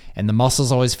time. And the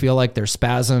muscles always feel like they're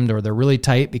spasmed or they're really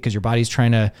tight because your body's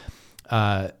trying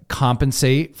to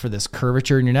compensate for this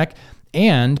curvature in your neck.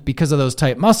 And because of those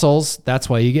tight muscles, that's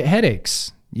why you get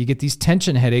headaches. You get these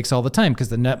tension headaches all the time because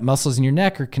the muscles in your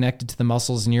neck are connected to the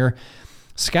muscles in your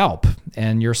scalp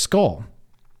and your skull.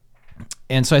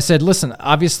 And so I said, listen,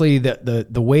 obviously the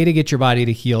way to get your body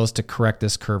to heal is to correct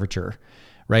this curvature,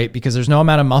 right? Because there's no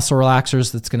amount of muscle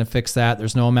relaxers that's going to fix that.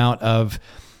 There's no amount of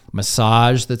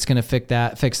massage that's going to fix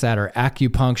that, or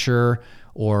acupuncture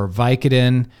or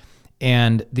Vicodin.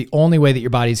 And the only way that your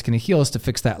body's going to heal is to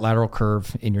fix that lateral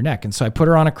curve in your neck. And so I put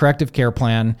her on a corrective care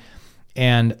plan,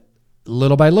 and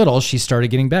little by little, she started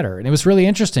getting better. And it was really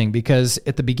interesting because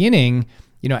at the beginning,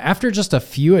 after just a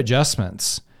few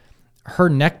adjustments, her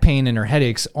neck pain and her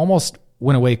headaches almost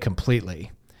went away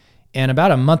completely. And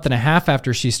about a month and a half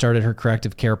after she started her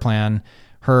corrective care plan,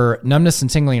 her numbness and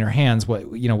tingling in her hands,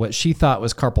 what she thought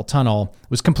was carpal tunnel,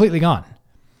 was completely gone.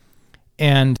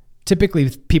 And typically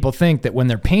people think that when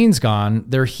their pain's gone,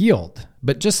 they're healed.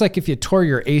 But just like if you tore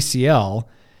your ACL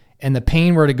and the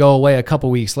pain were to go away a couple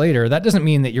weeks later, that doesn't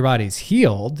mean that your body's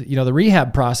healed. The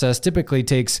rehab process typically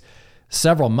takes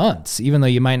several months, even though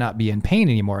you might not be in pain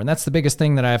anymore. And that's the biggest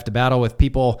thing that I have to battle with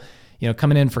people,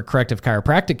 coming in for corrective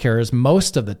chiropractic care is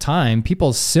most of the time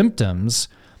people's symptoms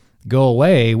go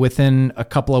away within a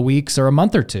couple of weeks or a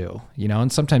month or two,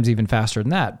 and sometimes even faster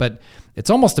than that. But it's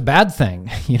almost a bad thing,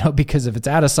 because if it's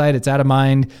out of sight, it's out of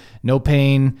mind, no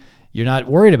pain, you're not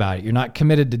worried about it. You're not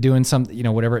committed to doing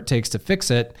something, whatever it takes to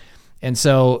fix it. And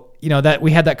so, that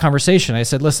we had that conversation. I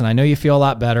said, listen, I know you feel a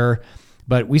lot better,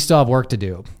 but we still have work to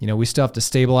do. We still have to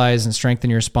stabilize and strengthen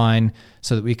your spine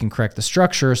so that we can correct the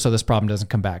structure so this problem doesn't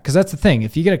come back. Because that's the thing.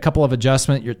 If you get a couple of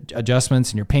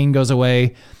adjustments and your pain goes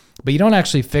away, but you don't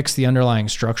actually fix the underlying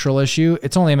structural issue,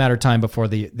 it's only a matter of time before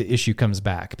the issue comes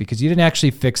back because you didn't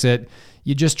actually fix it.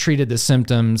 You just treated the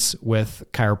symptoms with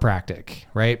chiropractic,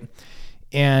 right?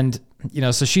 And,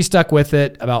 so she stuck with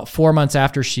it. About 4 months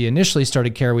after she initially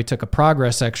started care, we took a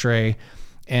progress x-ray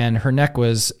and her neck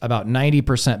was about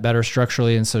 90% better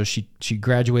structurally. And so she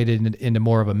graduated into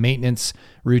more of a maintenance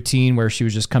routine where she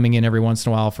was just coming in every once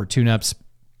in a while for tune-ups.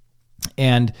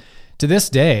 And to this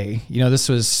day, this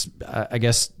was, I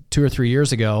guess, 2 or 3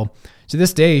 years ago. To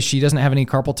this day, she doesn't have any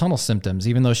carpal tunnel symptoms,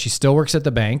 even though she still works at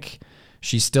the bank.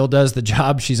 She still does the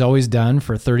job she's always done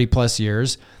for 30 plus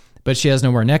years, but she has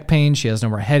no more neck pain. She has no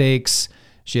more headaches.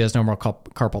 She has no more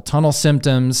carpal tunnel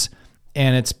symptoms.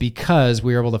 And it's because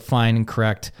we were able to find and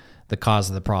correct the cause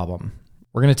of the problem.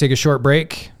 We're going to take a short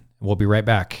break. We'll be right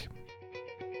back.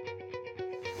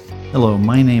 Hello,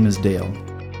 my name is Dale.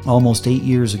 Almost 8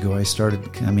 years ago, I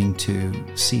started coming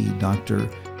to see Dr.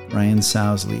 Ryan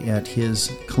Sousley at his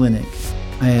clinic.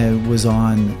 I was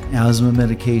on asthma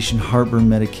medication, heartburn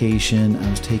medication. I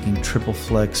was taking triple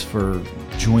flex for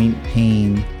joint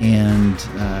pain, and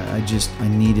I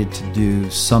needed to do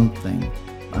something.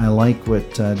 I like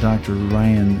what Dr.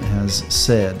 Ryan has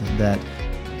said, that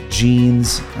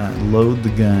genes load the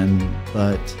gun,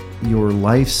 but your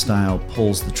lifestyle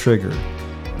pulls the trigger.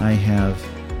 I have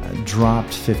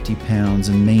dropped 50 pounds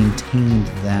and maintained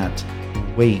that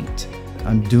weight.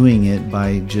 I'm doing it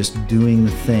by just doing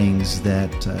the things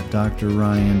that Dr.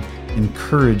 Ryan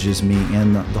encourages me,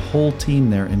 and the whole team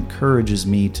there encourages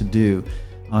me to do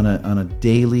on a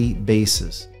daily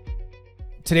basis.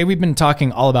 Today we've been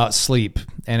talking all about sleep,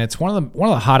 and it's one of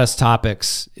the hottest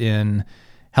topics in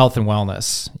health and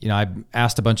wellness. I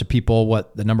asked a bunch of people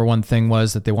what the number one thing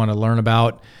was that they want to learn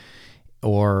about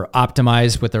or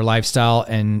optimize with their lifestyle,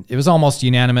 and it was almost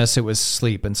unanimous. It was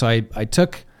sleep. And so I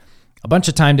took a bunch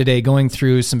of time today going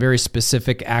through some very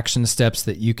specific action steps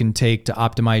that you can take to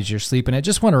optimize your sleep. And I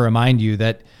just want to remind you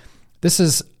that this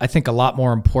is, I think, a lot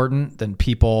more important than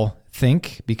people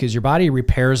think, because your body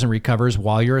repairs and recovers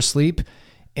while you're asleep.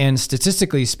 And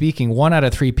statistically speaking, 1 out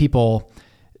of 3 people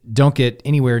don't get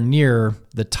anywhere near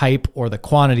the type or the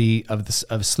quantity of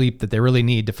sleep that they really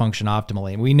need to function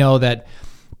optimally. And we know that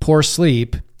poor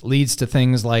sleep leads to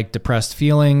things like depressed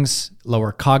feelings,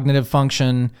 lower cognitive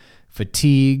function,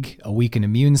 fatigue, a weakened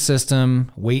immune system,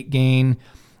 weight gain.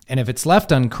 And if it's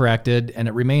left uncorrected and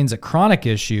it remains a chronic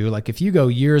issue, like if you go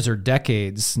years or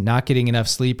decades not getting enough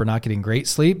sleep or not getting great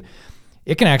sleep,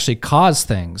 it can actually cause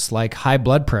things like high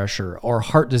blood pressure or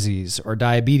heart disease or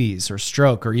diabetes or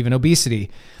stroke or even obesity.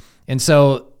 And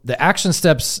so the action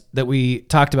steps that we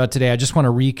talked about today, I just want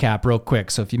to recap real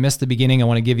quick. So if you missed the beginning, I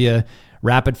want to give you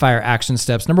rapid fire action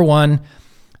steps. Number 1,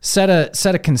 set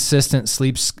a consistent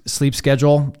sleep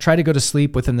schedule. Try to go to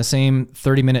sleep within the same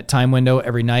 30-minute time window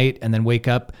every night, and then wake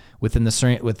up within the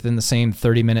same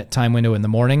 30-minute time window in the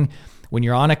morning. When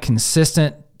you're on a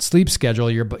consistent sleep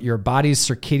schedule, your body's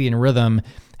circadian rhythm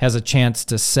has a chance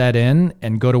to set in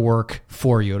and go to work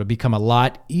for you. It'll become a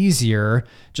lot easier,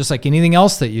 just like anything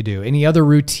else that you do. Any other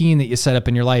routine that you set up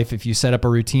in your life, if you set up a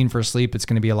routine for sleep, it's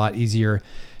going to be a lot easier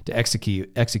to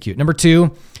execute. Number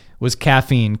 2 was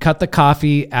caffeine. Cut the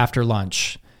coffee after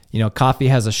lunch. Coffee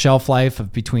has a shelf life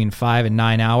of between 5 and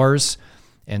 9 hours.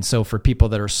 And so for people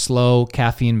that are slow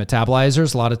caffeine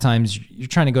metabolizers, a lot of times you're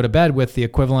trying to go to bed with the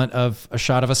equivalent of a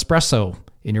shot of espresso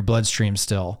in your bloodstream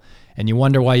still. And you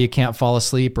wonder why you can't fall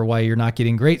asleep or why you're not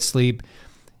getting great sleep.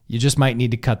 You just might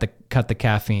need to cut the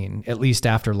caffeine, at least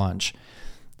after lunch.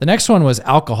 The next one was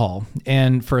alcohol.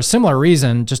 And for a similar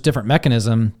reason, just different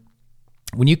mechanism,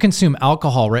 when you consume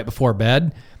alcohol right before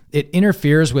bed, it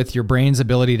interferes with your brain's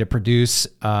ability to produce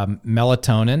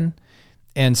melatonin.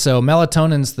 And so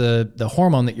melatonin's the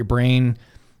hormone that your brain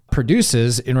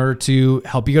produces in order to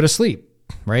help you go to sleep,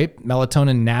 right?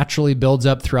 Melatonin naturally builds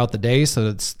up throughout the day, so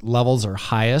its levels are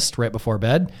highest right before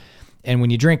bed. And when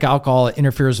you drink alcohol, it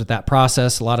interferes with that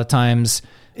process. A lot of times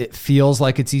it feels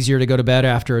like it's easier to go to bed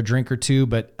after a drink or two,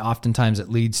 but oftentimes it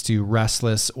leads to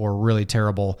restless or really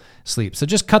terrible sleep. So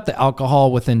just cut the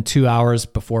alcohol within 2 hours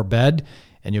before bed,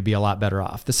 and you'll be a lot better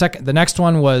off. The next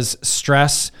one was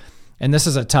stress. And this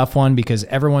is a tough one because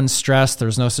everyone's stressed.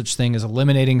 There's no such thing as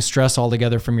eliminating stress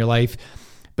altogether from your life.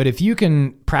 But if you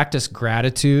can practice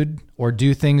gratitude or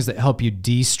do things that help you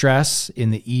de-stress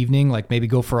in the evening, like maybe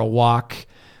go for a walk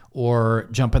or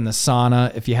jump in the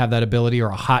sauna if you have that ability, or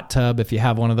a hot tub if you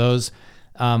have one of those,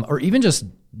 or even just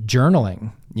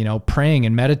journaling, praying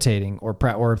and meditating,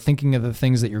 or thinking of the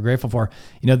things that you're grateful for.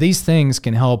 These things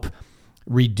can help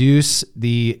reduce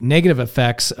the negative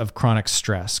effects of chronic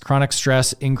stress. Chronic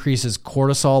stress increases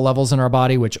cortisol levels in our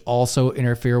body, which also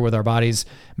interfere with our body's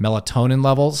melatonin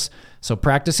levels. So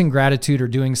practicing gratitude or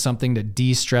doing something to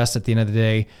de-stress at the end of the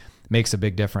day makes a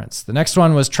big difference. The next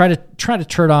one was try to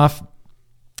turn off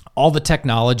all the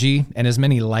technology and as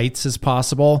many lights as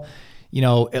possible,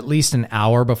 at least an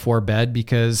hour before bed,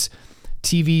 because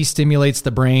TV stimulates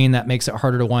the brain. That makes it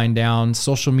harder to wind down.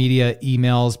 Social media,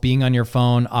 emails, being on your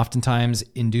phone oftentimes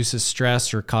induces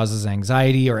stress or causes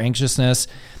anxiety or anxiousness.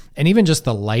 And even just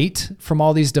the light from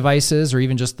all these devices, or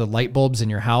even just the light bulbs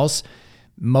in your house,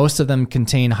 most of them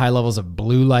contain high levels of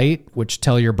blue light, which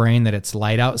tell your brain that it's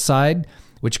light outside,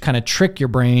 which kind of trick your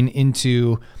brain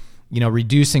into,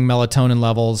 reducing melatonin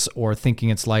levels or thinking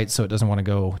it's light so it doesn't want to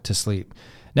go to sleep.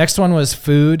 Next one was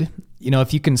food.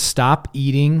 If you can stop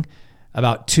eating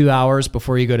about 2 hours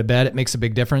before you go to bed. It makes a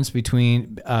big difference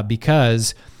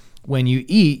because when you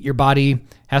eat, your body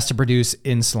has to produce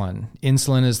insulin.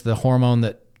 Insulin is the hormone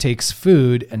that takes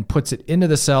food and puts it into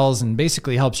the cells and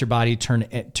basically helps your body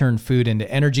turn food into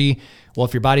energy. Well,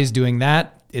 if your body's doing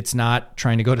that, it's not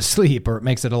trying to go to sleep, or it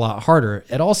makes it a lot harder.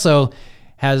 It also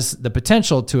has the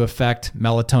potential to affect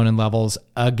melatonin levels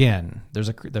again. There's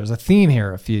a theme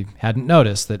here, if you hadn't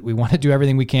noticed, that we want to do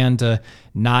everything we can to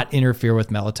not interfere with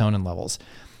melatonin levels.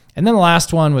 And then the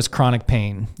last one was chronic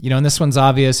pain. And this one's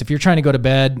obvious. If you're trying to go to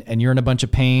bed and you're in a bunch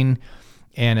of pain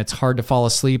and it's hard to fall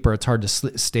asleep, or it's hard to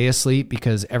stay asleep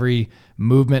because every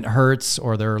movement hurts,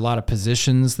 or there are a lot of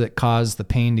positions that cause the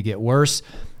pain to get worse,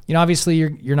 obviously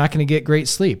you're not going to get great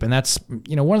sleep. And that's,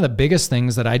 one of the biggest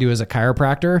things that I do as a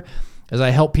chiropractor is I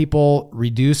help people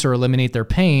reduce or eliminate their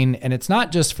pain. And it's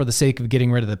not just for the sake of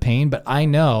getting rid of the pain, but I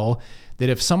know that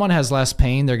if someone has less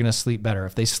pain, they're going to sleep better.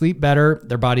 If they sleep better,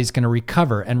 their body's going to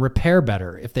recover and repair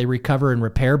better. If they recover and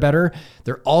repair better,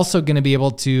 they're also going to be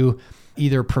able to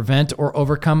either prevent or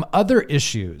overcome other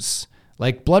issues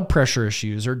like blood pressure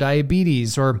issues or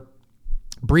diabetes or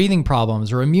breathing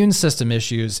problems or immune system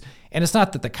issues. And it's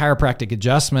not that the chiropractic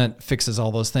adjustment fixes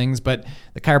all those things, but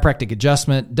the chiropractic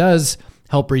adjustment does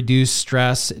help reduce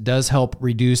stress. It does help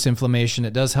reduce inflammation.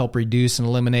 It does help reduce and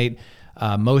eliminate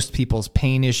most people's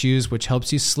pain issues, which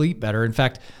helps you sleep better. In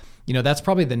fact, that's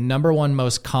probably the number one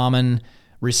most common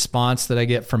response that I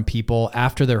get from people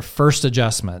after their first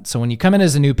adjustment. So when you come in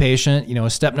as a new patient,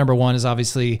 step number one is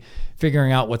obviously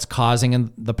figuring out what's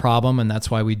causing the problem. And that's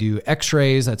why we do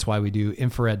x-rays. That's why we do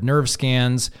infrared nerve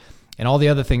scans and all the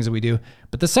other things that we do.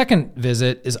 But the second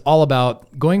visit is all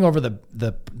about going over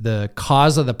the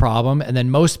cause of the problem. And then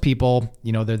most people,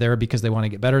 they're there because they want to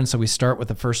get better. And so we start with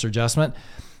the first adjustment.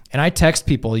 And I text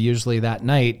people usually that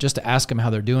night just to ask them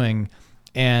how they're doing.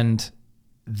 And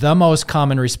the most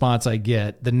common response I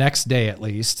get the next day, at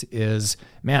least, is,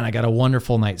 man, I got a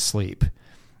wonderful night's sleep.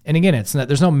 And again,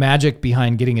 there's no magic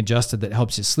behind getting adjusted that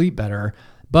helps you sleep better.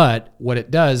 But what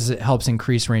it does is it helps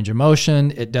increase range of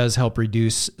motion. It does help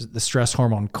reduce the stress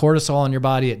hormone cortisol in your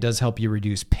body. It does help you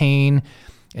reduce pain.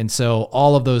 And so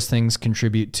all of those things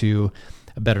contribute to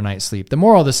a better night's sleep. The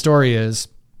moral of the story is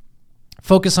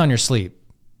focus on your sleep.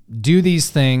 Do these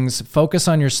things, focus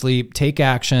on your sleep, take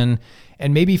action.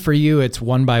 And maybe for you, it's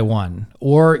one by one,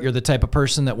 or you're the type of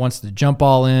person that wants to jump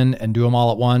all in and do them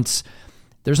all at once.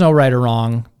 There's no right or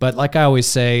wrong, but like I always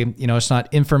say, it's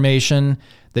not information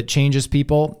that changes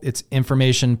people. It's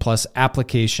information plus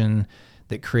application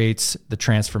that creates the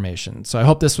transformation. So I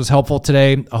hope this was helpful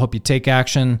today. I hope you take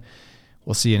action.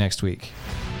 We'll see you next week.